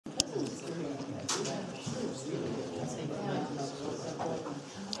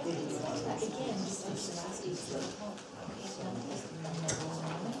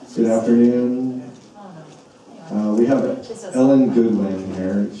Good afternoon. We have Ellen Goodwin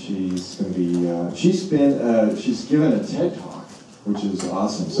here. She's going to be. She's given a TED talk, which is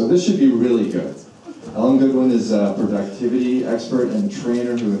awesome. So this should be really good. Ellen Goodwin is a productivity expert and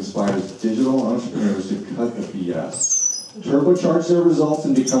trainer who inspires digital entrepreneurs to cut the BS, turbocharge their results,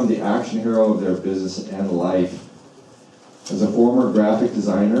 and become the action hero of their business and life. As a former graphic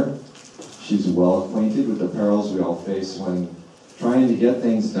designer, she's well acquainted with the perils we all face when trying to get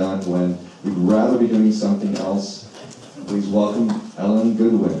things done when we'd rather be doing something else. Please welcome Ellen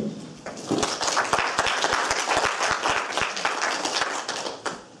Goodwin.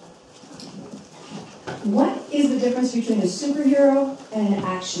 What is the difference between a superhero and an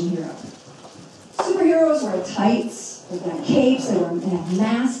action hero? Superheroes wear tights, they wear capes, they have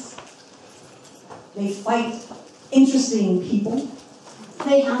masks. They fight interesting people.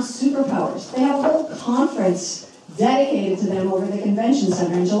 They have superpowers. They have a whole conference dedicated to them over the convention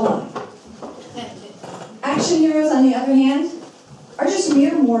center in July. Action heroes, on the other hand, are just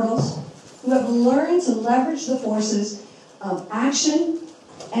mere mortals who have learned to leverage the forces of action,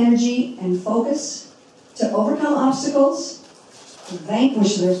 energy, and focus to overcome obstacles, to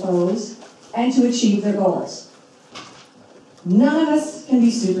vanquish their foes, and to achieve their goals. None of us can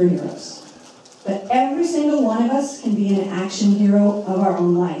be superheroes, but every single one of us can be an action hero of our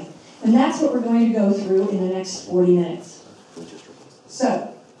own life. And that's what we're going to go through in the next 40 minutes.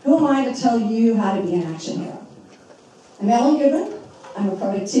 So, who am I to tell you how to be an action hero? I'm Ellen Goodwin. I'm a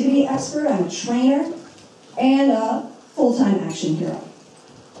productivity expert, I'm a trainer, and a full-time action hero.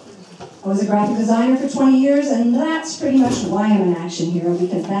 I was a graphic designer for 20 years, and that's pretty much why I'm an action hero,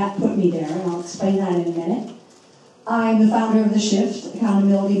 because that put me there, and I'll explain that in a minute. I'm the founder of The Shift,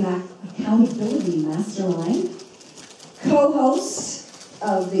 Accountability Mastermind, co-host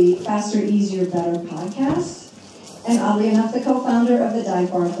of the Faster, Easier, Better podcast, and oddly enough, the co-founder of the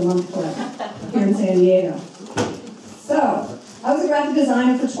Dive Bar of the Month Club here in San Diego. So, I was a graphic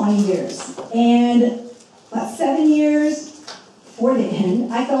designer for 20 years, and about 7 years before the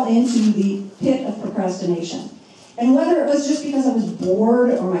end, I fell into the pit of procrastination. And whether it was just because I was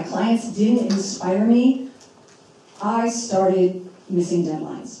bored or my clients didn't inspire me, I started missing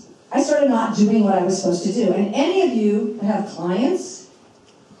deadlines. I started not doing what I was supposed to do. And any of you that have clients,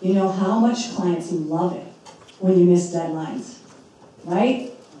 you know how much clients love it when you miss deadlines,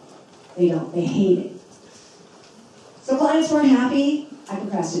 right? They don't, they hate it. So clients weren't happy, I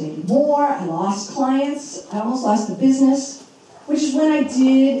procrastinated more, I lost clients, I almost lost the business, which is when I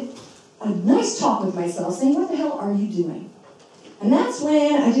did a nice talk with myself saying, what the hell are you doing? And that's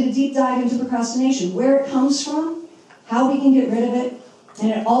when I did a deep dive into procrastination, where it comes from, how we can get rid of it,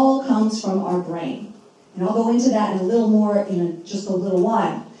 and it all comes from our brain. And I'll go into that in a little more in just a little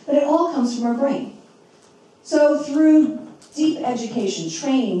while. But it all comes from our brain. So through deep education,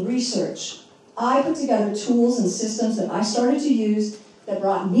 training, research, I put together tools and systems that I started to use that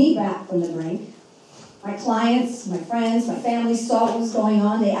brought me back from the brink. My clients, my friends, my family saw what was going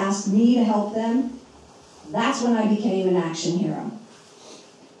on. They asked me to help them. That's when I became an action hero.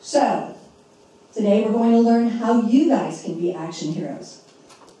 So, today we're going to learn how you guys can be action heroes.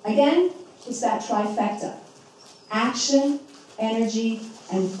 Again, it's that trifecta. Action, energy,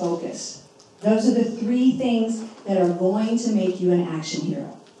 and focus. Those are the three things that are going to make you an action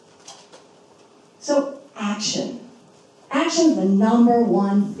hero. So, action. Action is the number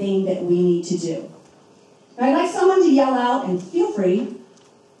one thing that we need to do. Now, I'd like someone to yell out, and feel free,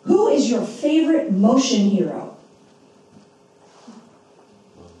 who is your favorite motion hero?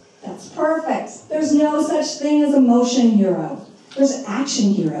 That's perfect. There's no such thing as a motion hero. There's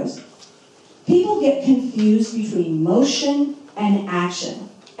action heroes. People get confused between motion and action.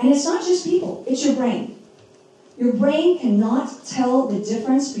 And it's not just people, it's your brain. Your brain cannot tell the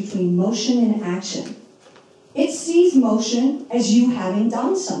difference between motion and action. It sees motion as you having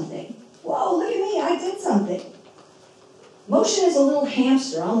done something. Whoa, look at me, I did something. Motion is a little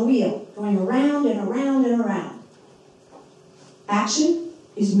hamster on a wheel, going around and around and around. Action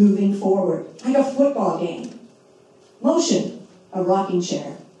is moving forward, like a football game. Motion, a rocking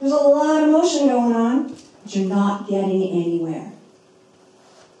chair. There's a lot of motion going on, but you're not getting anywhere.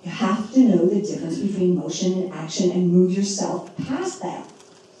 You have to know the difference between motion and action and move yourself past that.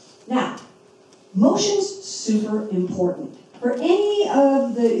 Now, motion's super important. For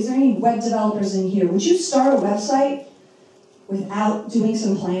is there any web developers in here? Would you start a website without doing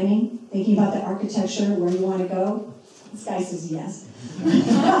some planning, thinking about the architecture, where you want to go? This guy says yes.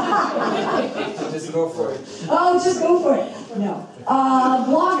 Just go for it. Oh, just go for it. No.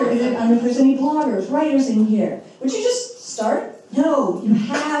 Blogger, is it on wonder if there's any bloggers, writers in here. Would you just start? No, you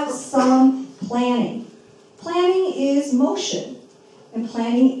have some planning. Planning is motion, and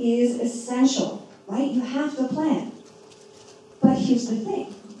planning is essential, right? You have to plan. But here's the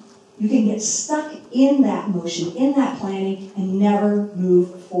thing. You can get stuck in that motion, in that planning, and never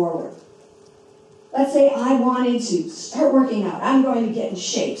move forward. Let's say I wanted to start working out. I'm going to get in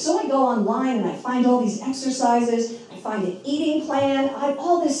shape. So I go online and I find all these exercises. I find an eating plan.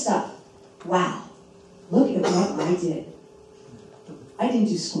 All this stuff. Wow. Look at what I did. I didn't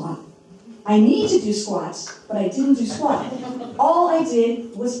do squat. I need to do squats, but I didn't do squat. All I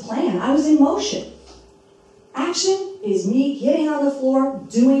did was plan. I was in motion. Action is me getting on the floor,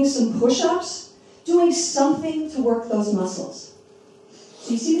 doing some push-ups, doing something to work those muscles.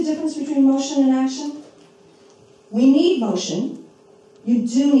 So you see the difference between motion and action? We need motion. You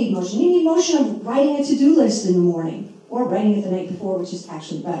do need motion. You need motion of writing a to-do list in the morning, or writing it the night before, which is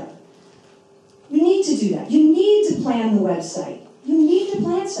actually better. You need to do that. You need to plan the website. You need to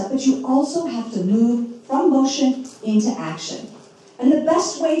plan stuff, but you also have to move from motion into action. And the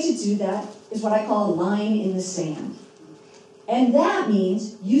best way to do that is what I call a line in the sand. And that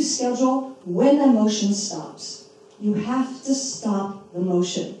means you schedule when the motion stops. You have to stop the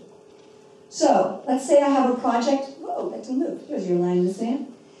motion. So, let's say I have a project. Whoa, that didn't move. Here's your line in the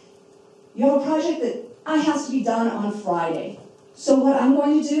sand. You have a project that has to be done on Friday. So what I'm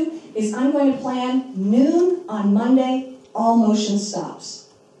going to do is I'm going to plan noon on Monday, all motion stops.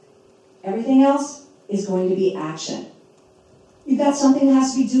 Everything else is going to be action. You've got something that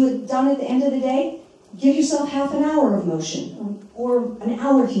has to be done at the end of the day, give yourself half an hour of motion, or an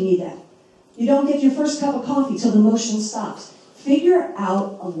hour if you need that. You don't get your first cup of coffee till the motion stops. Figure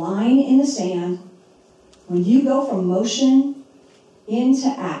out a line in the sand when you go from motion into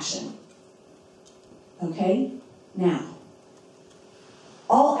action. Okay? Now,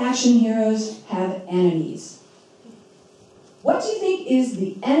 all action heroes have enemies. What do you think is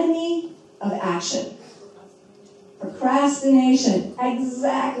the enemy of action? Procrastination.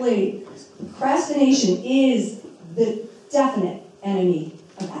 Exactly. Procrastination is the definite enemy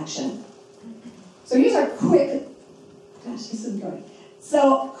of action. So here's our quick, gosh, this is going.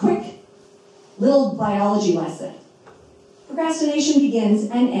 So, quick little biology lesson. Procrastination begins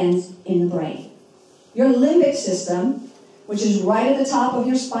and ends in the brain. Your limbic system, which is right at the top of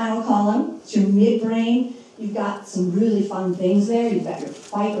your spinal column, it's your midbrain. You've got some really fun things there. You've got your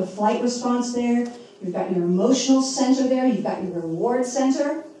fight or flight response there. You've got your emotional center there. You've got your reward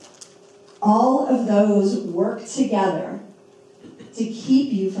center. All of those work together to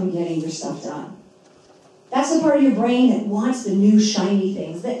keep you from getting your stuff done. That's the part of your brain that wants the new shiny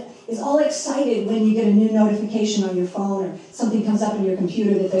things, that is all excited when you get a new notification on your phone or something comes up on your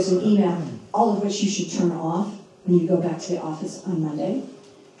computer that there's an email, all of which you should turn off when you go back to the office on Monday.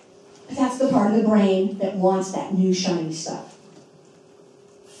 But that's the part of the brain that wants that new shiny stuff.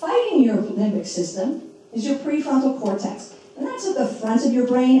 Fighting your limbic system is your prefrontal cortex. And that's at the front of your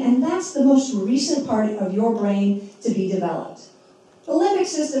brain, and that's the most recent part of your brain to be developed. The limbic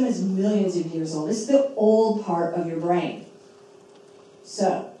system is millions of years old. It's the old part of your brain.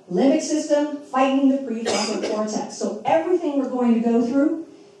 So, limbic system fighting the prefrontal cortex. So everything we're going to go through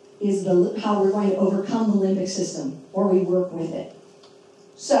is how we're going to overcome the limbic system, or we work with it.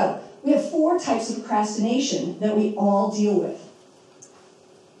 So, we have 4 types of procrastination that we all deal with.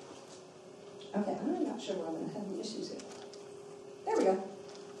 Okay, I'm not sure where I'm going to have the issues here. There we go.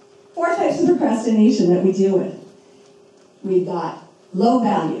 4 types of procrastination that we deal with. We've got low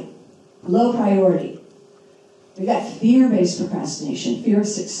value, low priority. We've got fear-based procrastination, fear of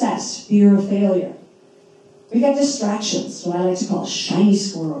success, fear of failure. We've got distractions, what I like to call shiny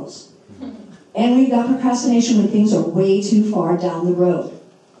squirrels. And we've got procrastination when things are way too far down the road.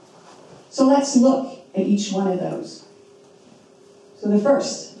 So let's look at each one of those. So the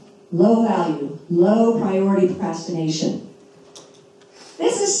first, low value, low priority procrastination.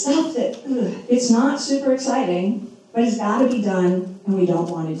 This is stuff that, it's not super exciting, but it's got to be done, and we don't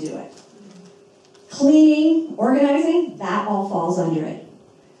want to do it. Cleaning, organizing, that all falls under it.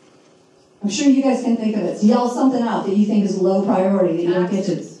 I'm sure you guys can think of it. Yell something out that you think is low priority that you don't get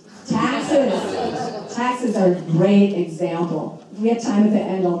to. Taxes. Taxes are a great example. If we have time at the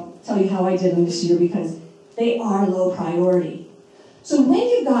end, I'll tell you how I did them this year because they are low priority. So when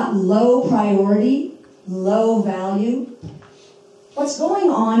you've got low priority, low value, what's going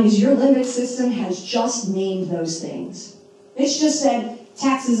on is your limbic system has just named those things. It's just said,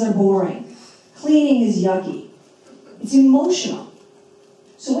 taxes are boring. Cleaning is yucky. It's emotional.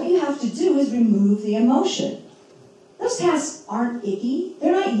 So what you have to do is remove the emotion. Those tasks aren't icky.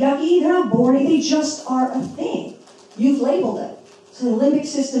 They're not yucky. They're not boring. They just are a thing. You've labeled it. So the limbic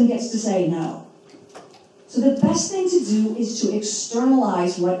system gets to say no. So the best thing to do is to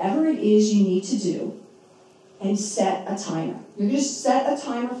externalize whatever it is you need to do and set a timer. You're going to set a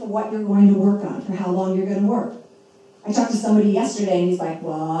timer for what you're going to work on, for how long you're going to work. I talked to somebody yesterday and he's like,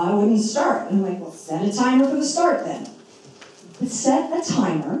 well, I wouldn't start. And I'm like, well, set a timer for the start then. But set a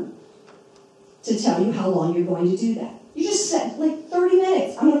timer to tell you how long you're going to do that. You just set like 30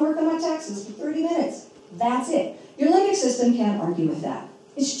 minutes. I'm going to work on my taxes for 30 minutes. That's it. Your limbic system can't argue with that.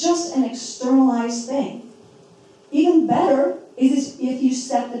 It's just an externalized thing. Even better is if you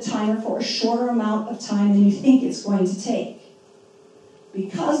set the timer for a shorter amount of time than you think it's going to take.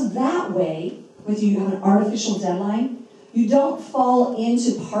 Because that way, whether you have an artificial deadline, you don't fall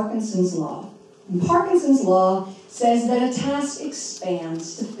into Parkinson's law. And Parkinson's law says that a task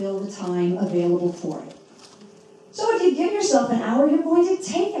expands to fill the time available for it. So if you give yourself an hour, you're going to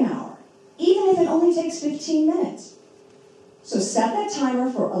take an hour, even if it only takes 15 minutes. So set that timer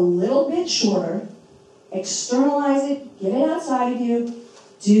for a little bit shorter, externalize it, get it outside of you,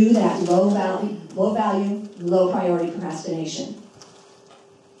 do that low value, low priority procrastination.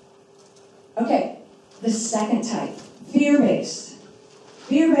 Okay, the second type, fear-based.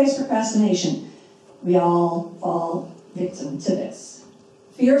 Fear-based procrastination. We all fall victim to this.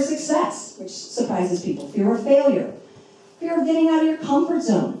 Fear of success, which surprises people. Fear of failure. Fear of getting out of your comfort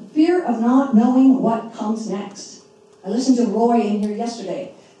zone. Fear of not knowing what comes next. I listened to Roy in here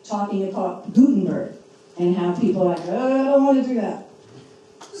yesterday talking about Gutenberg and how people are like, oh, I don't want to do that.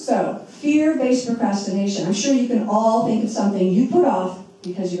 So, fear-based procrastination. I'm sure you can all think of something you put off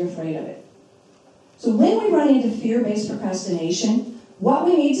because you're afraid of it. So when we run into fear-based procrastination, what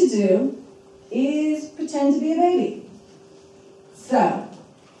we need to do is pretend to be a baby. So,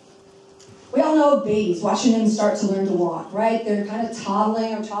 we all know babies, watching them start to learn to walk, right? They're kind of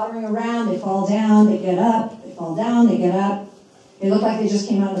toddling or tottering around. They fall down, they get up. They fall down, they get up. They look like they just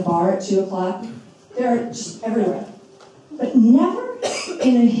came out of the bar at 2 o'clock. They're just everywhere. But never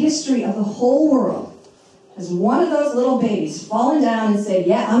in the history of the whole world has one of those little babies fallen down and said,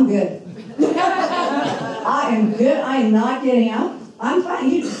 yeah, I'm good. I am good. I am not getting out. I'm fine.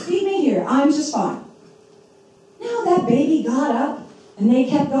 You feed me here. I'm just fine. No, that baby got up and they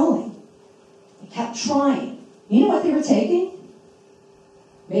kept going. They kept trying. You know what they were taking?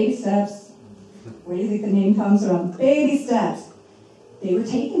 Baby steps. Where do you think the name comes from? Baby steps. They were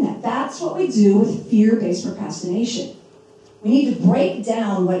taking that. That's what we do with fear-based procrastination. We need to break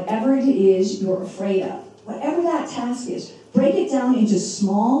down whatever it is you're afraid of. Whatever that task is, break it down into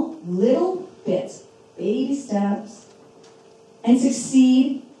small, little bits, baby steps, and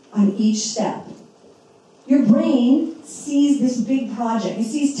succeed on each step. Your brain sees this big project. It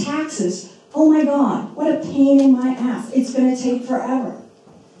sees taxes. Oh my God, what a pain in my ass. It's going to take forever.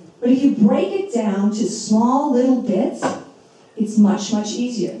 But if you break it down to small, little bits, it's much, much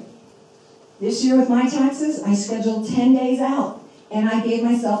easier. This year with my taxes, I scheduled 10 days out, and I gave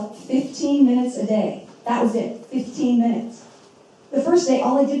myself 15 minutes a day. That was it, 15 minutes. The first day,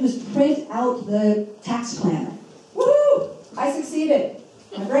 all I did was print out the tax planner. Woohoo! I succeeded.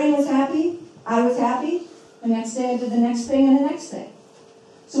 My brain was happy. I was happy. The next day, I did the next thing and the next thing.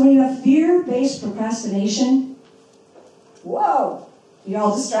 So when you have fear-based procrastination, whoa, you're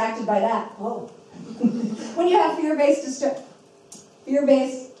all distracted by that. Whoa. When you have fear-based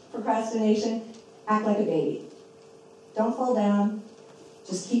procrastination, act like a baby. Don't fall down.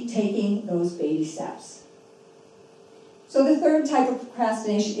 Just keep taking those baby steps. So the third type of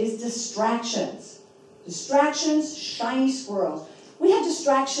procrastination is distractions. Distractions, shiny squirrels. We have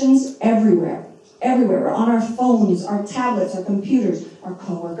distractions everywhere. Everywhere. We're on our phones, our tablets, our computers, our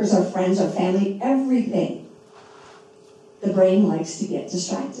coworkers, our friends, our family, everything. The brain likes to get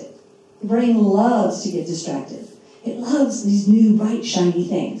distracted. The brain loves to get distracted. It loves these new, bright, shiny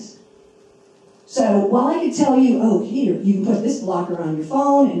things. So while I could tell you, oh, here, you can put this blocker on your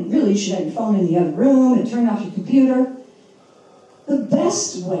phone, and really you should have your phone in the other room, and turn off your computer, the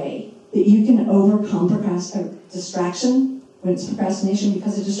best way that you can overcome distraction, when it's procrastination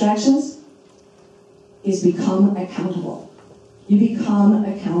because of distractions, is become accountable. You become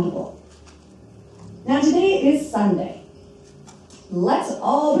accountable. Now today is Sunday. Let's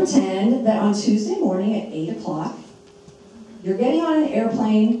all pretend that on Tuesday morning at 8 o'clock, you're getting on an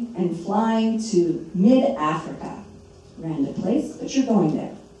airplane and flying to mid-Africa. Random place, but you're going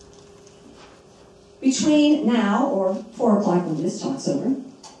there. Between now, or 4 o'clock when this talk's over,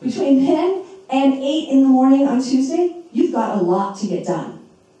 between then and 8 in the morning on Tuesday, you've got a lot to get done.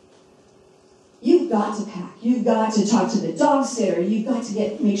 You've got to pack. You've got to talk to the dog sitter. You've got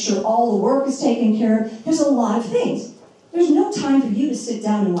to make sure all the work is taken care of. There's a lot of things. There's no time for you to sit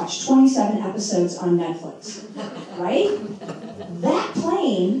down and watch 27 episodes on Netflix, right? That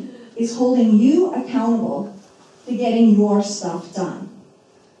plane is holding you accountable to getting your stuff done.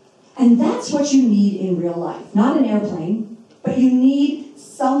 And that's what you need in real life. Not an airplane, but you need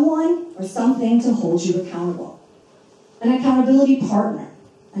someone or something to hold you accountable. An accountability partner,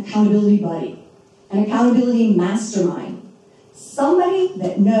 an accountability buddy, an accountability mastermind. Somebody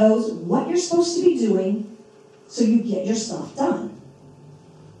that knows what you're supposed to be doing so you get your stuff done.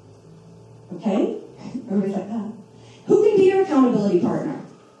 Okay? Everybody's like, ah. Who can be your accountability partner?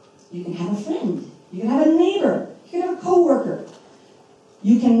 You can have a friend. You can have a neighbor. You can have a coworker.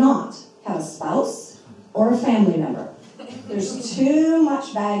 You cannot have a spouse or a family member. There's too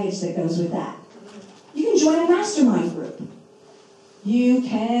much baggage that goes with that. You can join a mastermind group. You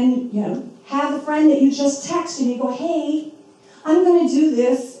can, have a friend that you just text and you go, hey, I'm going to do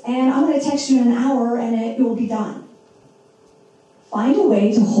this, and I'm going to text you in an hour, and it will be done. Find a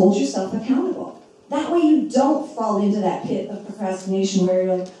way to hold yourself accountable. That way you don't fall into that pit of procrastination where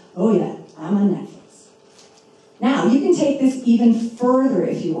you're like, oh yeah, I'm on Netflix. Now, you can take this even further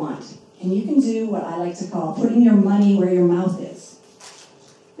if you want, and you can do what I like to call putting your money where your mouth is.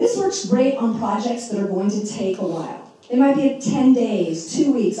 This works great on projects that are going to take a while. They might be at 10 days,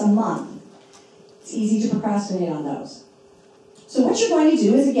 2 weeks, a month. It's easy to procrastinate on those. So what you're going to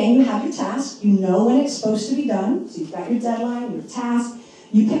do is, again, you have your task. You know when it's supposed to be done. So you've got your deadline, your task.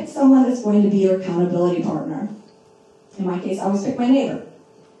 You pick someone that's going to be your accountability partner. In my case, I always pick my neighbor.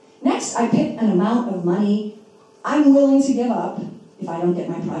 Next, I pick an amount of money I'm willing to give up if I don't get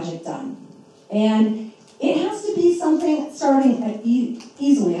my project done. And it has to be something starting at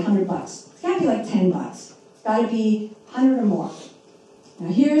easily $100. It's got to be like $10. It's got to be 100 or more. Now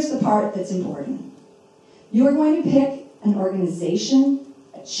here's the part that's important. You are going to pick an organization,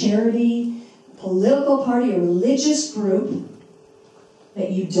 a charity, a political party, a religious group that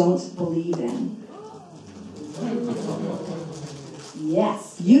you don't believe in.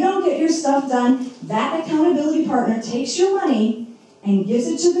 Yes, you don't get your stuff done. That accountability partner takes your money and gives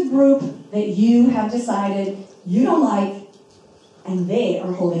it to the group that you have decided you don't like, and they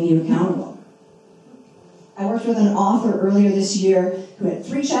are holding you accountable. I worked with an author earlier this year who had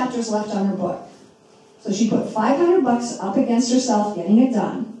 3 chapters left on her book. So she put $500 up against herself getting it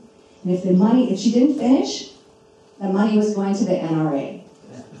done. And if she didn't finish, the money was going to the NRA.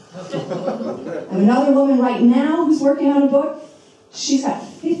 I have another woman right now who's working on a book. She's got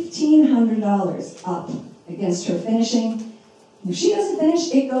 $1,500 up against her finishing. And if she doesn't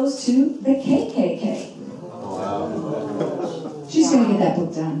finish, it goes to the KKK. She's going to get that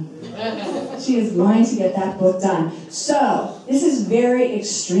book done. She is going to get that book done. So, this is very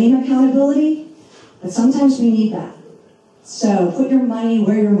extreme accountability. But sometimes we need that. So put your money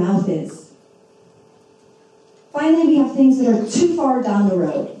where your mouth is. Finally, we have things that are too far down the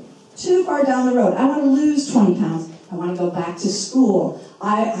road. Too far down the road. I want to lose 20 pounds. I want to go back to school.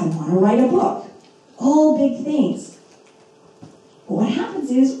 I want to write a book. All big things. But what happens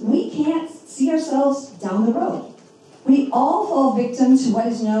is we can't see ourselves down the road. We all fall victim to what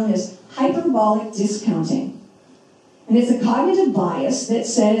is known as hyperbolic discounting. And it's a cognitive bias that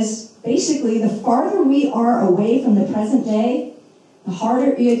says, basically, the farther we are away from the present day, the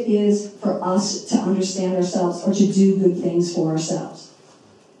harder it is for us to understand ourselves or to do good things for ourselves.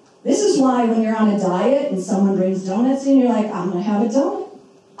 This is why when you're on a diet and someone brings donuts in, you're like, I'm going to have a donut.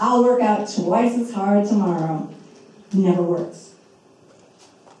 I'll work out twice as hard tomorrow. It never works.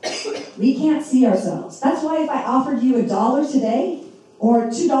 We can't see ourselves. That's why if I offered you $1 today or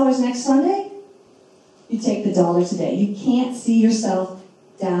 $2 next Sunday, you take the $1 today. You can't see yourself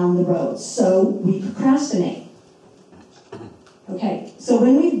down the road. So we procrastinate. Okay, so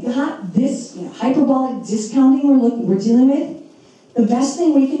when we've got this hyperbolic discounting we're dealing with, the best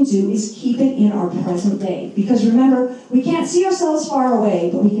thing we can do is keep it in our present day. Because remember, we can't see ourselves far away,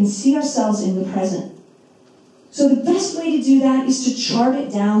 but we can see ourselves in the present. So the best way to do that is to chart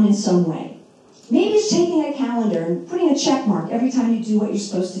it down in some way. Maybe it's taking a calendar and putting a check mark every time you do what you're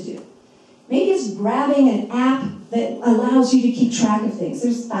supposed to do. Maybe it's grabbing an app that allows you to keep track of things.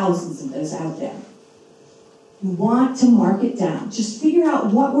 There's thousands of those out there. You want to mark it down. Just figure out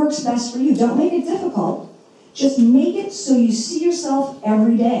what works best for you. Don't make it difficult. Just make it so you see yourself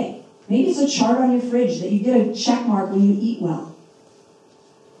every day. Maybe it's a chart on your fridge that you get a check mark when you eat well.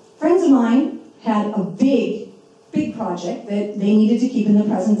 Friends of mine had a big project that they needed to keep in the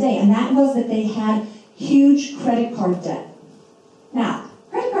present day, and that was that they had huge credit card debt. Now,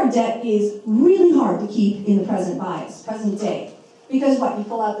 credit card debt is really hard to keep in the present day. Because what? You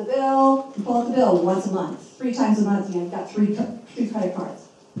pull out the bill once a month, 3 times a month, you've got three credit cards.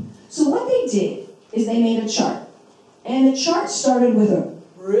 So what they did is they made a chart. And And the chart started with a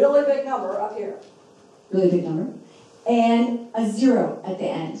really big number up here, really big number, and a 0 at the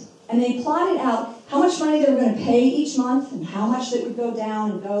end. And they plotted out how much money they were going to pay each month and how much that would go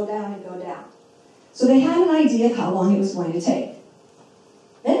down and go down and go down. So they had an idea of how long it was going to take.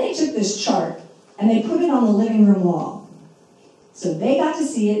 Then they took this chart and they put it on the living room wall. So they got to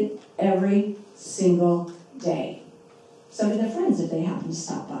see it every single day. So did their friends if they happened to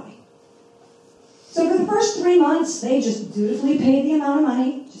stop by. So for the first 3 months, they just dutifully paid the amount of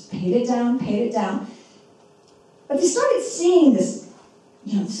money, just paid it down, paid it down. But they started seeing this,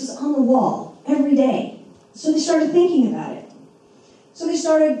 this is on the wall every day. So they started thinking about it. So they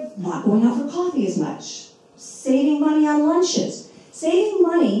started not going out for coffee as much, saving money on lunches, saving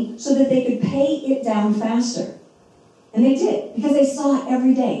money so that they could pay it down faster. And they did, because they saw it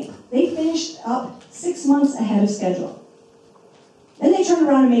every day. They finished up 6 months ahead of schedule. Then they turned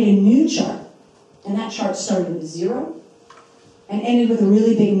around and made a new chart. And that chart started with a 0 and ended with a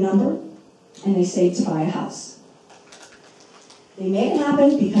really big number, and they saved to buy a house. They made it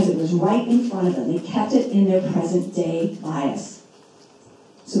happen because it was right in front of them. They kept it in their present day bias.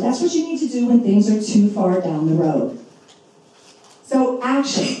 So that's what you need to do when things are too far down the road. So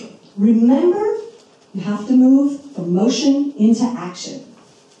action. Remember, you have to move from motion into action.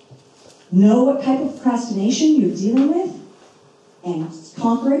 Know what type of procrastination you're dealing with and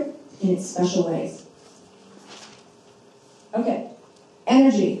conquer it in its special ways. Okay,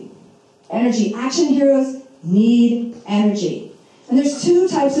 energy. Energy. Action heroes need energy. And there's 2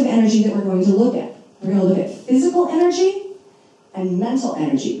 types of energy that we're going to look at. We're going to look at physical energy and mental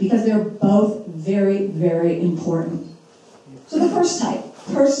energy because they're both very, very important. So the first type,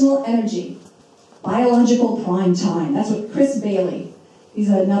 personal energy. Biological prime time. That's what Chris Bailey, he's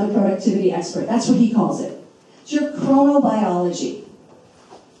another productivity expert, that's what he calls it. It's your chronobiology.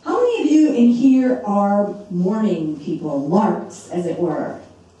 How many of you in here are morning people, larks, as it were?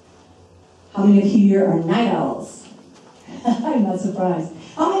 How many of you here are night owls? I'm not surprised.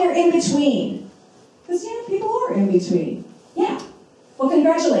 How many are in between? Because, people are in between. Yeah. Well,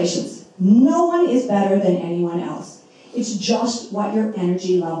 congratulations. No one is better than anyone else. It's just what your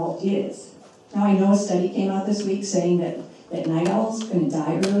energy level is. Now, I know a study came out this week saying that night owls are going to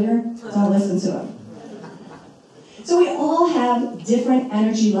die earlier. Don't listen to them. So we all have different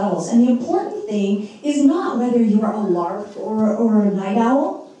energy levels. And the important thing is not whether you're a lark or a night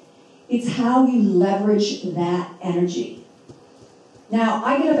owl. It's how you leverage that energy. Now,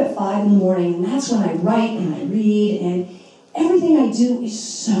 I get up at 5 in the morning, and that's when I write and I read, and everything I do is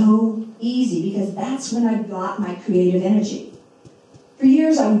so easy because that's when I've got my creative energy. For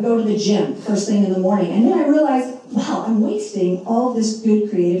years, I would go to the gym first thing in the morning, and then I realized, wow, I'm wasting all this good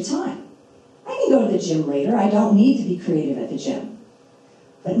creative time. I can go to the gym later. I don't need to be creative at the gym.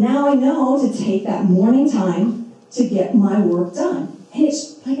 But now I know to take that morning time to get my work done. And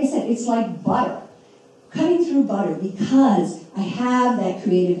it's, like I said, it's like butter. Cutting through butter because I have that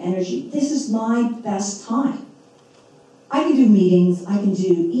creative energy. This is my best time. I can do meetings, I can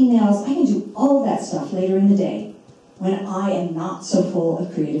do emails, I can do all of that stuff later in the day when I am not so full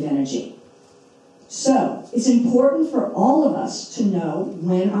of creative energy. So, it's important for all of us to know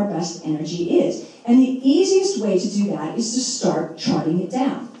when our best energy is. And the easiest way to do that is to start charting it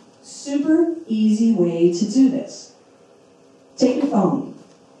down. Super easy way to do this. Take your phone.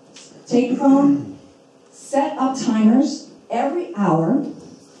 Set up timers every hour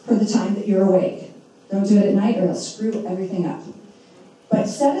for the time that you're awake. Don't do it at night or it'll screw everything up. But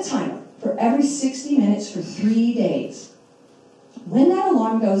set a timer for every 60 minutes for 3 days. When that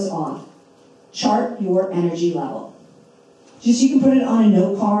alarm goes off, chart your energy level. You can put it on a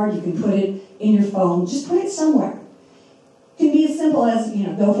note card, you can put it in your phone, just put it somewhere. It can be as simple as,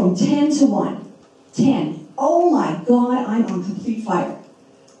 go from 10 to 1. 10, oh my God, I'm on complete fire.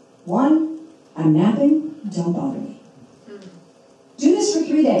 1, I'm napping, don't bother me. Do this for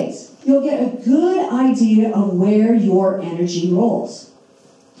 3 days. You'll get a good idea of where your energy rolls.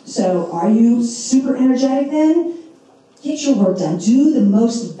 So, are you super energetic then? Get your work done. Do the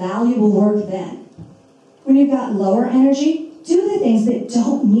most valuable work then. When you've got lower energy, do the things that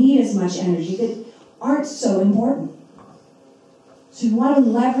don't need as much energy, that aren't so important. So you want to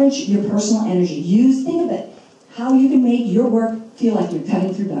leverage your personal energy. Think of it, how you can make your work feel like you're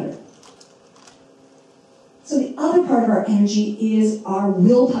cutting through butter. So the other part of our energy is our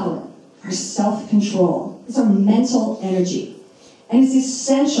willpower, our self-control. It's our mental energy. And it's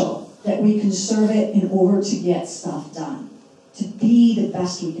essential that we conserve it in order to get stuff done, to be the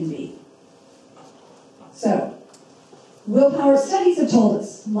best we can be. So, willpower, studies have told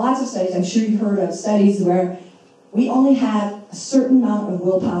us, lots of studies, I'm sure you've heard of studies where we only have a certain amount of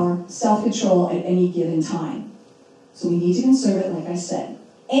willpower, self-control at any given time. So we need to conserve it, like I said.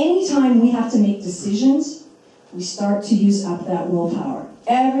 Anytime we have to make decisions, we start to use up that willpower.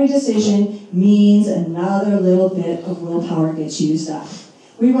 Every decision means another little bit of willpower gets used up.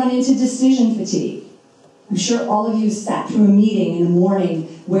 We run into decision fatigue. I'm sure all of you sat through a meeting in the morning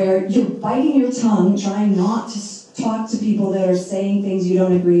where you're biting your tongue, trying not to talk to people that are saying things you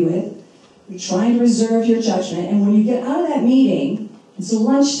don't agree with. You're trying to reserve your judgment, and when you get out of that meeting, it's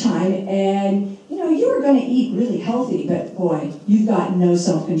lunchtime, and you were going to eat really healthy, but boy, you've got no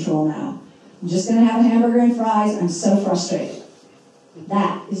self-control now. I'm just going to have a hamburger and fries. I'm so frustrated.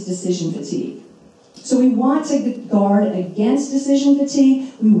 That is decision fatigue. So we want to guard against decision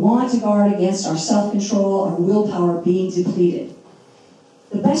fatigue. We want to guard against our self-control, our willpower being depleted.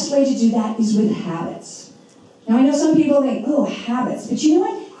 The best way to do that is with habits. Now, I know some people think, oh, habits. But you know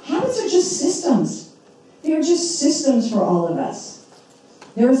what? Habits are just systems. They are just systems for all of us.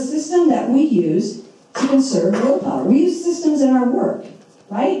 They're a system that we use to conserve willpower. We use systems in our work,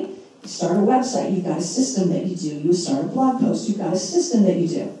 right? You start a website, you've got a system that you do. You start a blog post, you've got a system that you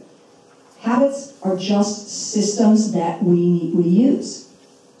do. Habits are just systems that we use.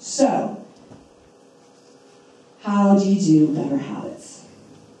 So, how do you do better habits?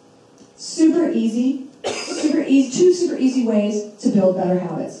 Super easy, two super easy ways to build better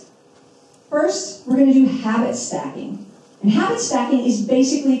habits. First, we're going to do habit stacking. And habit stacking is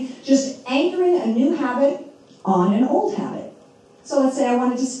basically just anchoring a new habit on an old habit. So let's say I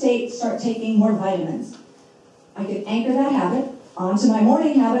wanted to start taking more vitamins. I could anchor that habit onto my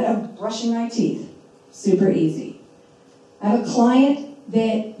morning habit of brushing my teeth. Super easy. I have a client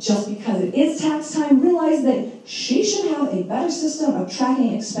that, just because it is tax time, realized that she should have a better system of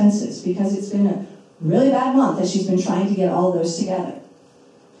tracking expenses because it's been a really bad month that she's been trying to get all those together.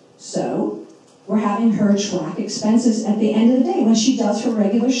 So we're having her track expenses at the end of the day when she does her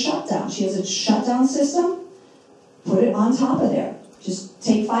regular shutdown. She has a shutdown system. Put it on top of there. Just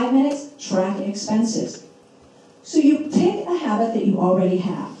take 5 minutes, track expenses. So you pick a habit that you already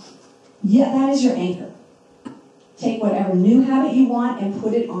have. Yeah, that is your anchor. Take whatever new habit you want and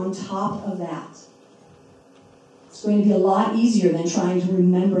put it on top of that. It's going to be a lot easier than trying to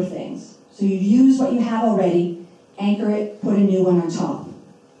remember things. So you use what you have already, anchor it, put a new one on top.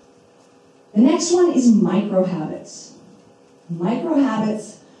 The next one is micro habits. Micro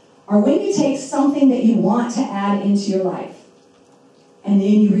habits are when you take something that you want to add into your life, and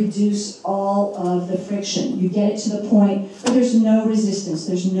then you reduce all of the friction. You get it to the point where there's no resistance,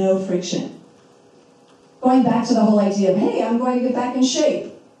 there's no friction. Going back to the whole idea of, hey, I'm going to get back in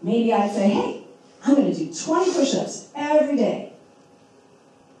shape. Maybe I'd say, hey, I'm going to do 20 push-ups every day.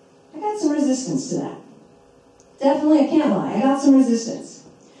 I got some resistance to that. Definitely, I can't lie, I got some resistance.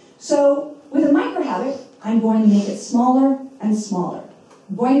 So with a micro habit, I'm going to make it smaller and smaller.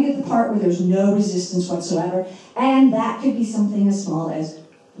 I'm going to get the part where there's no resistance whatsoever, and that could be something as small as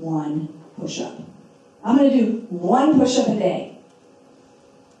 1 push-up. I'm going to do 1 push-up a day.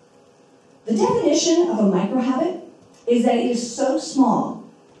 The definition of a micro habit is that it is so small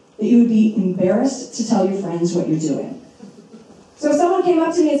that you would be embarrassed to tell your friends what you're doing. So if someone came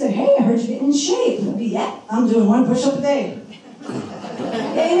up to me and said, hey, I heard you're getting in shape, I'd be, yeah, I'm doing 1 push-up a day.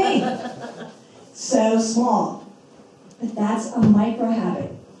 Yay me! So small. But that's a micro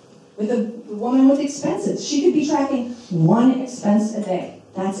habit. With a woman with expenses, she could be tracking 1 expense a day.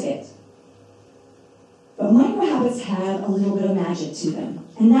 That's it. But micro habits have a little bit of magic to them,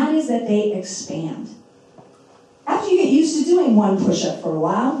 and that is that they expand. After you get used to doing 1 push-up for a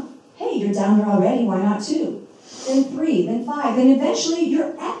while, hey, you're down there already, why not 2? Then 3, then 5, then eventually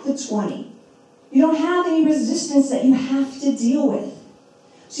you're at the 20. You don't have any resistance that you have to deal with.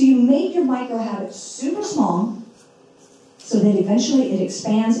 So you make your micro habit super small so that eventually it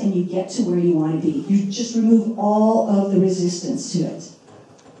expands and you get to where you want to be. You just remove all of the resistance to it.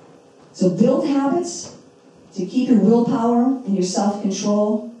 So build habits to keep your willpower and your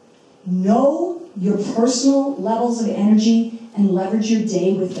self-control. Know your personal levels of energy and leverage your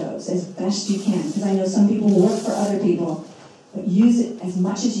day with those as best you can. Because I know some people work for other people, but use it as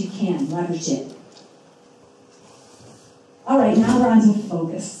much as you can. Leverage it. All right, now we're on to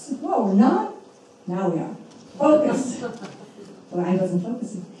focus. Whoa, we're not? Now we are. Focus. Well, I wasn't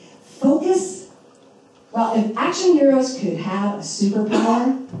focusing. Focus. Well, if action heroes could have a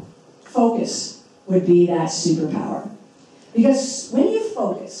superpower, focus would be that superpower. Because when you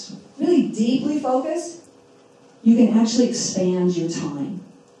focus, really deeply focus, you can actually expand your time.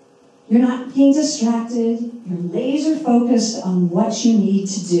 You're not being distracted. You're laser focused on what you need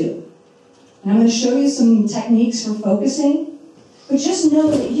to do. And I'm going to show you some techniques for focusing, but just know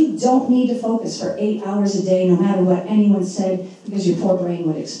that you don't need to focus for 8 hours a day, no matter what anyone said, because your poor brain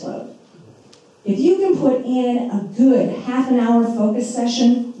would explode. If you can put in a good half an hour focus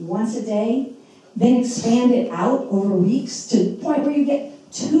session once a day, then expand it out over weeks to the point where you get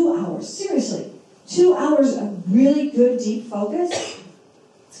 2 hours. Seriously, 2 hours of really good deep focus,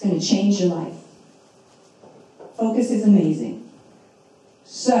 it's going to change your life. Focus is amazing.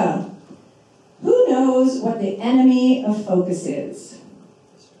 So, who knows what the enemy of focus is?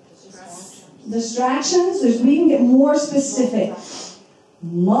 Distractions. We can get more specific.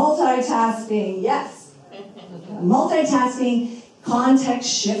 Multitasking, yes. Multitasking, context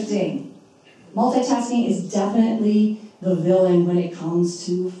shifting. Multitasking is definitely the villain when it comes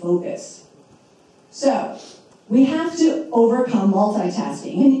to focus. So, we have to overcome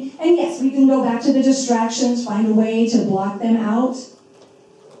multitasking. And yes, we can go back to the distractions, find a way to block them out.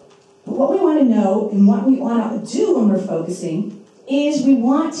 But what we want to know and what we want to do when we're focusing is we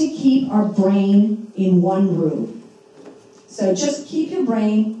want to keep our brain in one room. So just keep your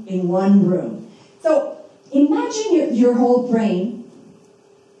brain in one room. So imagine your whole brain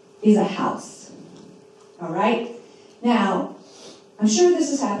is a house. All right? Now, I'm sure this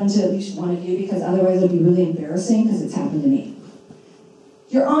has happened to at least one of you because otherwise it'll be really embarrassing because it's happened to me.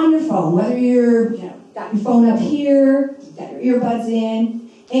 You're on your phone, whether you're, got your phone up here, you've got your earbuds in,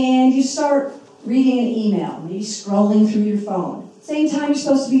 and you start reading an email, maybe scrolling through your phone. Same time you're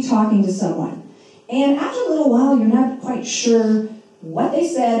supposed to be talking to someone. And after a little while, you're not quite sure what they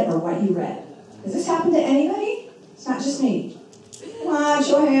said or what you read. Does this happen to anybody? It's not just me. Come on,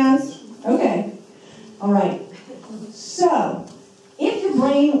 show of hands. Okay. All right. So, if your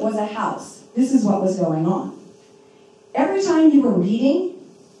brain was a house, this is what was going on. Every time you were reading,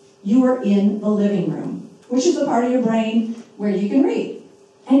 you were in the living room, which is the part of your brain where you can read.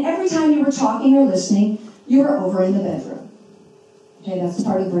 And every time you were talking or listening, you were over in the bedroom. Okay, that's the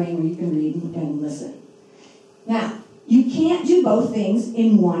part of the brain where you can read and listen. Now, you can't do both things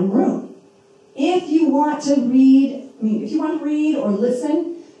in one room. If you want to read or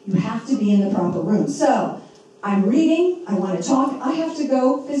listen, you have to be in the proper room. So, I'm reading, I want to talk, I have to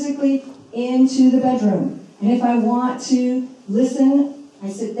go physically into the bedroom. And if I want to listen, I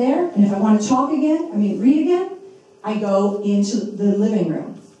sit there. And if I want to read again, I go into the living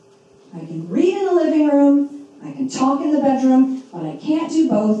room. I can read in the living room, I can talk in the bedroom, but I can't do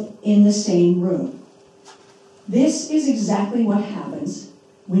both in the same room. This is exactly what happens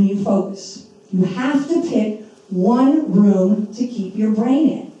when you focus. You have to pick one room to keep your brain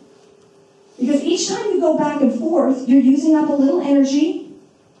in. Because each time you go back and forth, you're using up a little energy,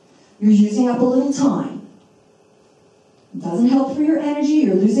 you're using up a little time. It doesn't help for your energy,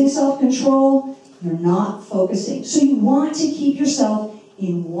 you're losing self-control, you're not focusing. So you want to keep yourself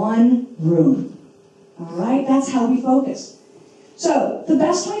in one room. All right, that's how we focus. So the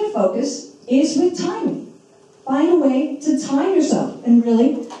best way to focus is with timing. Find a way to time yourself. And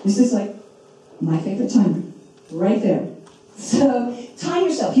really, this is like my favorite timer, right there. So time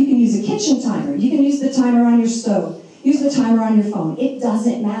yourself. You can use a kitchen timer. You can use the timer on your stove. Use the timer on your phone. It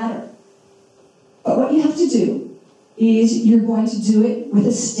doesn't matter. But what you have to do is you're going to do it with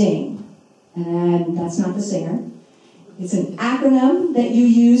a sting. And that's not the singer. It's an acronym that you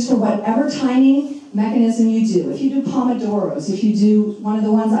use for whatever timing mechanism you do. If you do Pomodoros, if you do one of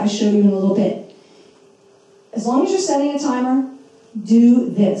the ones I show you in a little bit, as long as you're setting a timer, do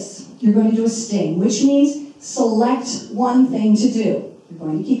this. You're going to do a sting, which means select one thing to do. You're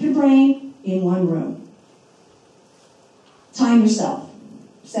going to keep your brain in one room. Time yourself.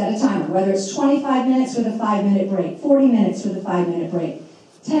 Set a timer, whether it's 25 minutes with a 5-minute break, 40 minutes with a 5-minute break,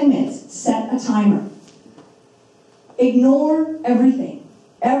 10 minutes, set a timer. Ignore everything.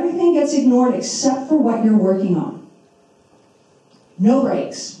 Everything gets ignored except for what you're working on. No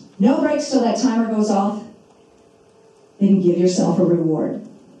breaks. No breaks till that timer goes off. Then give yourself a reward.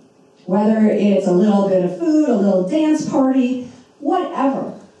 Whether it's a little bit of food, a little dance party,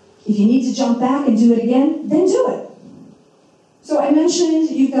 whatever. If you need to jump back and do it again, then do it. So I mentioned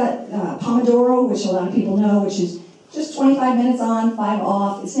you've got Pomodoro, which a lot of people know, which is just 25 minutes on, 5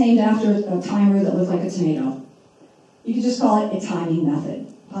 off. It's named after a timer that looks like a tomato. You could just call it a timing method.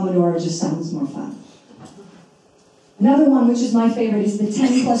 Pomodoro just sounds more fun. Another one, which is my favorite, is the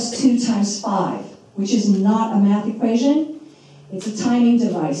 10 plus 2 times 5, which is not a math equation. It's a timing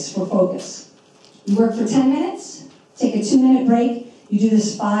device for focus. You work for 10 minutes, take a 2-minute break. You do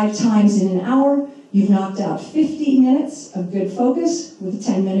this 5 times in an hour. You've knocked out 50 minutes of good focus with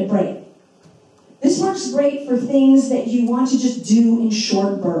a 10-minute break. This works great for things that you want to just do in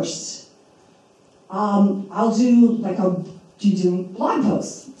short bursts. I'll do doing blog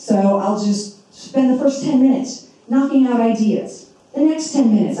posts. So I'll just spend the first 10 minutes knocking out ideas. The next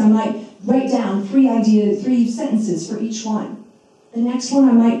 10 minutes, I might write down 3 sentences for each one. The next one,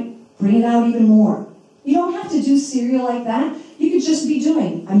 I might Bring it out even more. You don't have to do serial like that. You could just be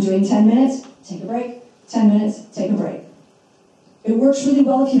doing, I'm doing 10 minutes, take a break, 10 minutes, take a break. It works really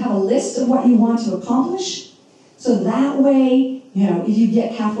well if you have a list of what you want to accomplish. So that way, if you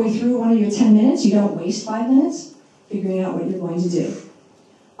get halfway through one of your 10 minutes, you don't waste 5 minutes figuring out what you're going to do.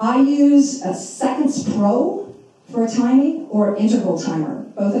 I use a Seconds Pro for timing or interval timer,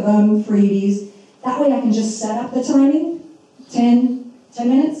 both of them freebies. That way I can just set up the timing, 10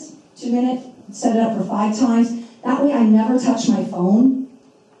 minutes, 2 minutes, set it up for 5 times. That way I never touch my phone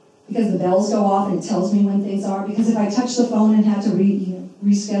because the bells go off and it tells me when things are. Because if I touch the phone and have to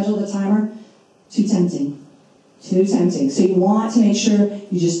reschedule the timer, too tempting. Too tempting. So you want to make sure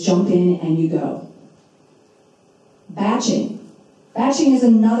you just jump in and you go. Batching. Batching is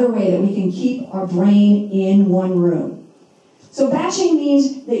another way that we can keep our brain in one room. So batching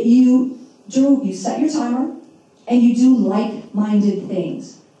means that you set your timer and you do like-minded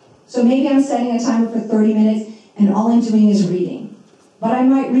things. So maybe I'm setting a timer for 30 minutes and all I'm doing is reading. But I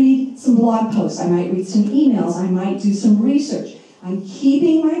might read some blog posts, I might read some emails, I might do some research. I'm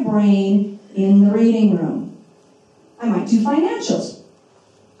keeping my brain in the reading room. I might do financials.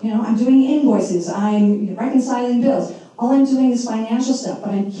 I'm doing invoices, I'm reconciling bills. All I'm doing is financial stuff,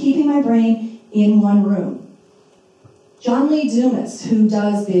 but I'm keeping my brain in one room. John Lee Dumas, who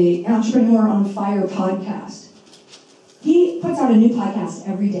does the Entrepreneur on Fire podcast, he puts out a new podcast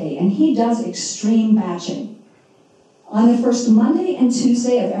every day, and he does extreme batching. On the first Monday and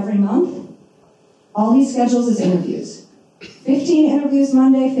Tuesday of every month, all he schedules is interviews. 15 interviews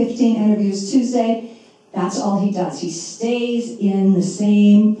Monday, 15 interviews Tuesday. That's all he does. He stays in the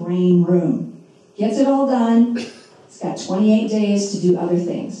same brain room. Gets it all done. He's got 28 days to do other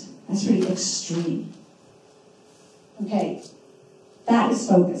things. That's pretty extreme. Okay, that is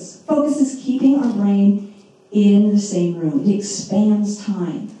focus. Focus is keeping our brain in the same room. It expands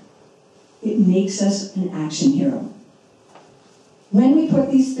time. It makes us an action hero. When we put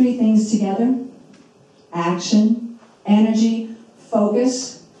these 3 things together, action, energy,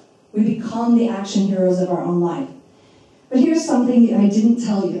 focus, we become the action heroes of our own life. But here's something that I didn't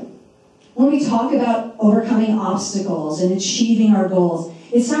tell you. When we talk about overcoming obstacles and achieving our goals,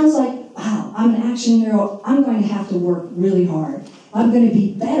 it sounds like, wow, I'm an action hero. I'm going to have to work really hard. I'm going to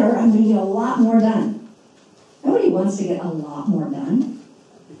be better. I'm going to get a lot more done. Nobody wants to get a lot more done.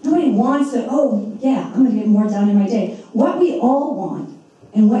 Nobody wants to, I'm going to get more done in my day. What we all want,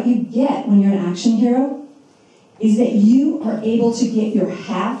 and what you get when you're an action hero, is that you are able to get your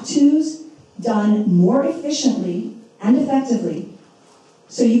have-tos done more efficiently and effectively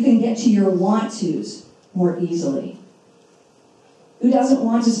so you can get to your want-tos more easily. Who doesn't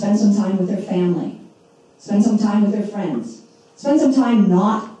want to spend some time with their family, spend some time with their friends, spend some time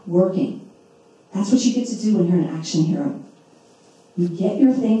not working? That's what you get to do when you're an action hero. You get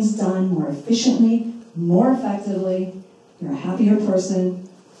your things done more efficiently, more effectively. You're a happier person.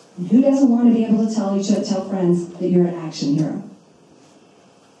 And who doesn't want to be able to tell friends that you're an action hero?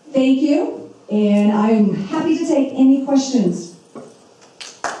 Thank you, and I'm happy to take any questions.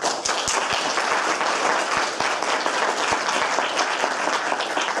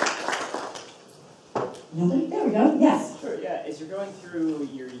 Nobody? There we go. Yes. Sure, yeah. As you're going through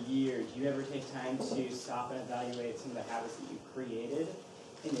your year, do you ever take time to stop and evaluate some of the habits that you've created?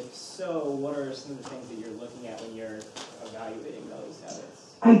 And if so, what are some of the things that you're looking at when you're evaluating those habits?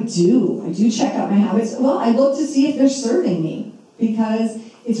 I do check out my habits. Well, I look to see if they're serving me, because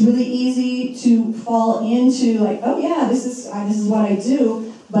it's really easy to fall into this is what I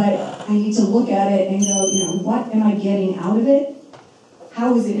do, but I need to look at it and go, what am I getting out of it?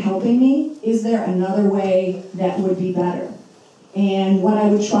 How is it helping me? Is there another way that would be better? And what I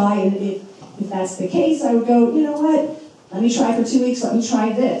would try, and if that's the case, I would go, you know what? Let me try for 2 weeks, let me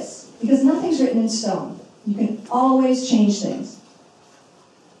try this. Because nothing's written in stone. You can always change things.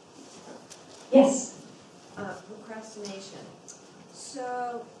 Yes? Procrastination.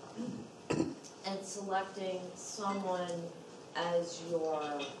 So, and selecting someone as your,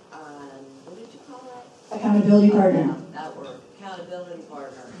 what did you call that? Accountability partner. That word, accountability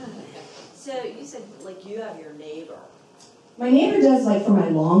partner. So you said, you have your neighbor. My neighbor does, for my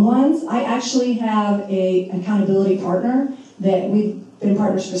long ones. I actually have an accountability partner that we've been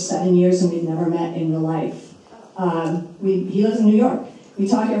partners for 7 years and we've never met in real life. He lives in New York. We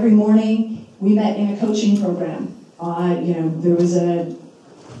talk every morning. We met in a coaching program. There was a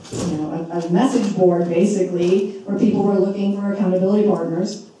message board, basically, where people were looking for accountability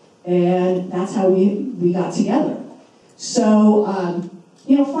partners, and that's how we got together. So,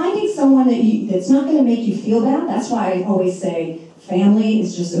 finding someone that's not going to make you feel bad, that's why I always say family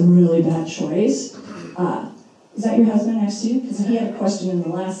is just a really bad choice. Is that your husband next to you? Because he had a question in the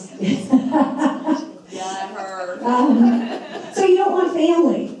last. Yeah, her. So you don't want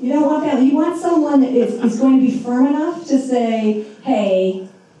family. You don't want family. You want someone that is going to be firm enough to say, hey,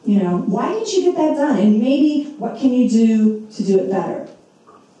 why didn't you get that done? And maybe what can you do to do it better?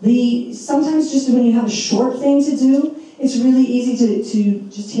 Sometimes just when you have a short thing to do, it's really easy to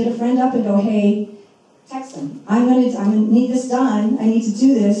just hit a friend up and go, hey, text them. I'm gonna need this done. I need to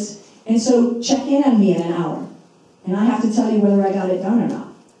do this. And so check in on me in an hour. And I have to tell you whether I got it done or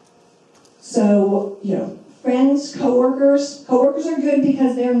not. So, friends, coworkers are good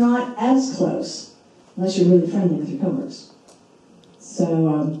because they're not as close, unless you're really friendly with your coworkers.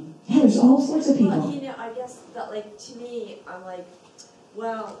 So, there's all sorts of people. Well, I guess that, to me, I'm like,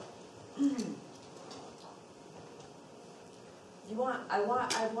 well,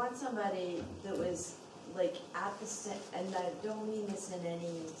 I want somebody that was at the same, and I don't mean this in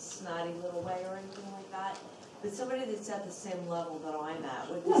any snotty little way or anything like that, but somebody that's at the same level that I'm at,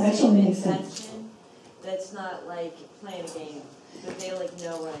 with the same intention, that's not playing a game, but they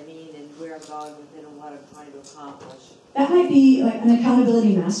know what I mean and where I'm going with it and what I'm trying to accomplish. That might be an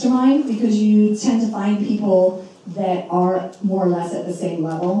accountability mastermind, because you tend to find people that are more or less at the same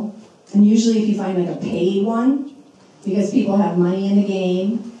level. And usually if you find a paid one, because people have money in the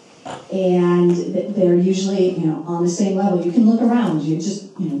game, and they're usually on the same level. You can look around. You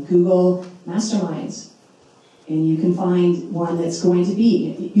just Google masterminds, and you can find one that's going to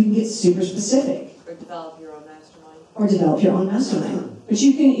be. You can get super specific. Or develop your own mastermind. Or develop your own mastermind. But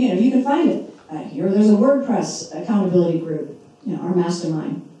you can you can find it. There's a WordPress accountability group. Our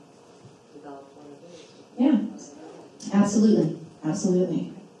mastermind. Develop one of those. Yeah. Absolutely.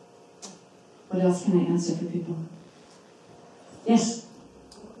 Absolutely. What else can I answer for people? Yes.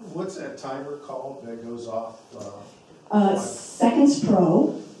 What's that timer called that goes off? Seconds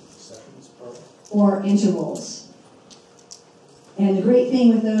Pro. Seconds Pro. Or intervals. And the great thing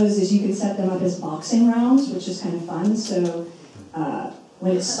with those is you can set them up as boxing rounds, which is kind of fun. So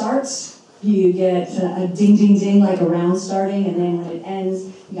when it starts, you get a ding, ding, ding, like a round starting, and then when it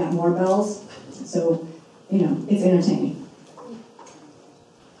ends, you got more bells. So, it's entertaining.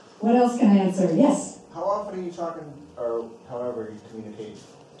 What else can I answer? Yes? How often are you talking, or however you communicate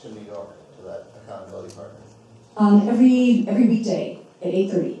to New York, to that accountability partner? Every weekday at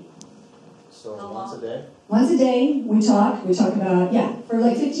 8:30. So once a day? Once a day, we talk about, for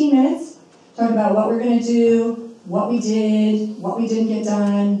 15 minutes, talk about what we're going to do, what we did, what we didn't get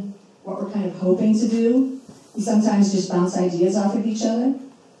done, what we're kind of hoping to do. We sometimes just bounce ideas off of each other.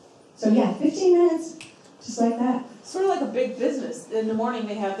 So 15 minutes, just like that. Sort of like a big business. In the morning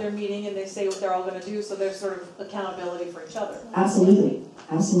they have their meeting and they say what they're all going to do, so there's sort of accountability for each other. Absolutely.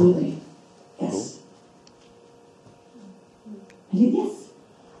 Absolutely. Yes. Yes? Do you use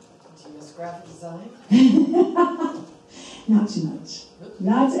graphic design? Not too much.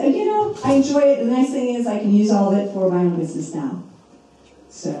 I enjoy it. The nice thing is I can use all of it for my own business now.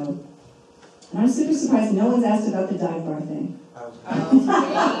 So, and I'm super surprised no one's asked about the dive bar thing. Star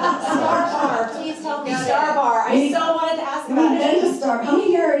Bar. Please tell me Star Bar. I so wanted to ask about it. How many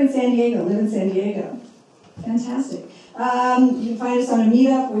here are in San Diego, live in San Diego? Fantastic. You can find us on a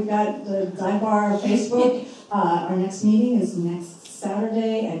meetup. We've got the dive bar Facebook. Our next meeting is next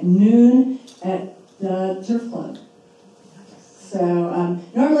Saturday at noon at the Turf Club. So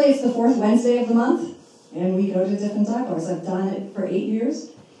normally it's the fourth Wednesday of the month, and we go to different dive bars. I've done it for 8 years.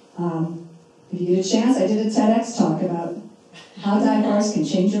 If you get a chance, I did a TEDx talk about how dive bars can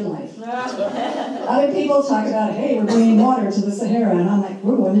change your life. Other people talk about, hey, we're bringing water to the Sahara, and I'm like,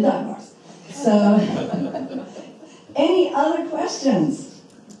 we're going to dive bars. So, any other questions?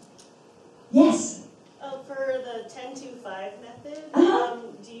 Yes? For the 10-2-5 method,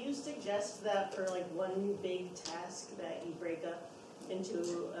 do you suggest that for one big task that you break up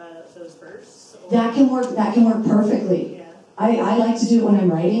into those bursts? Or? That can work perfectly. Yeah. I like to do it when I'm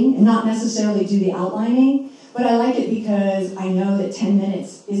writing, and not necessarily do the outlining, but I like it because I know that 10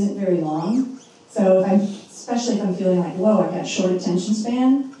 minutes isn't very long. So especially if I'm feeling like, whoa, I've got short attention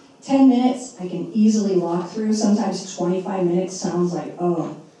span, 10 minutes I can easily walk through. Sometimes 25 minutes sounds like,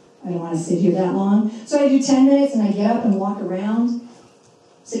 oh, I don't want to sit here that long. So I do 10 minutes and I get up and walk around,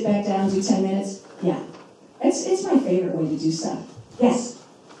 sit back down, do 10 minutes. Yeah, it's my favorite way to do stuff. Yes?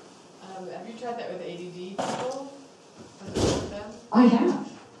 Have you tried that with ADD people? Has it worked for them? I have.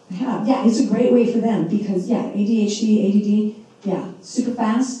 Yeah, it's a great way for them because, ADHD, ADD, super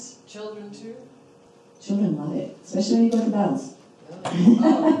fast. Children too? Children love it, especially when you go with the bells.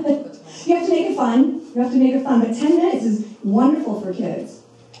 Oh, You have to make it fun. But 10 minutes is wonderful for kids.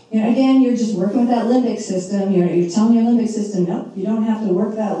 Again, you're just working with that limbic system. You're telling your limbic system, nope, you don't have to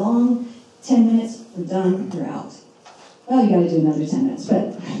work that long. 10 minutes, we're done, you're out. Well, you gotta do another 10 minutes,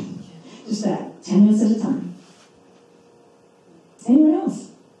 but just that, 10 minutes at a time. Anyone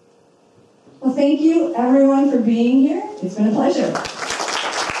else? Well, thank you everyone for being here. It's been a pleasure.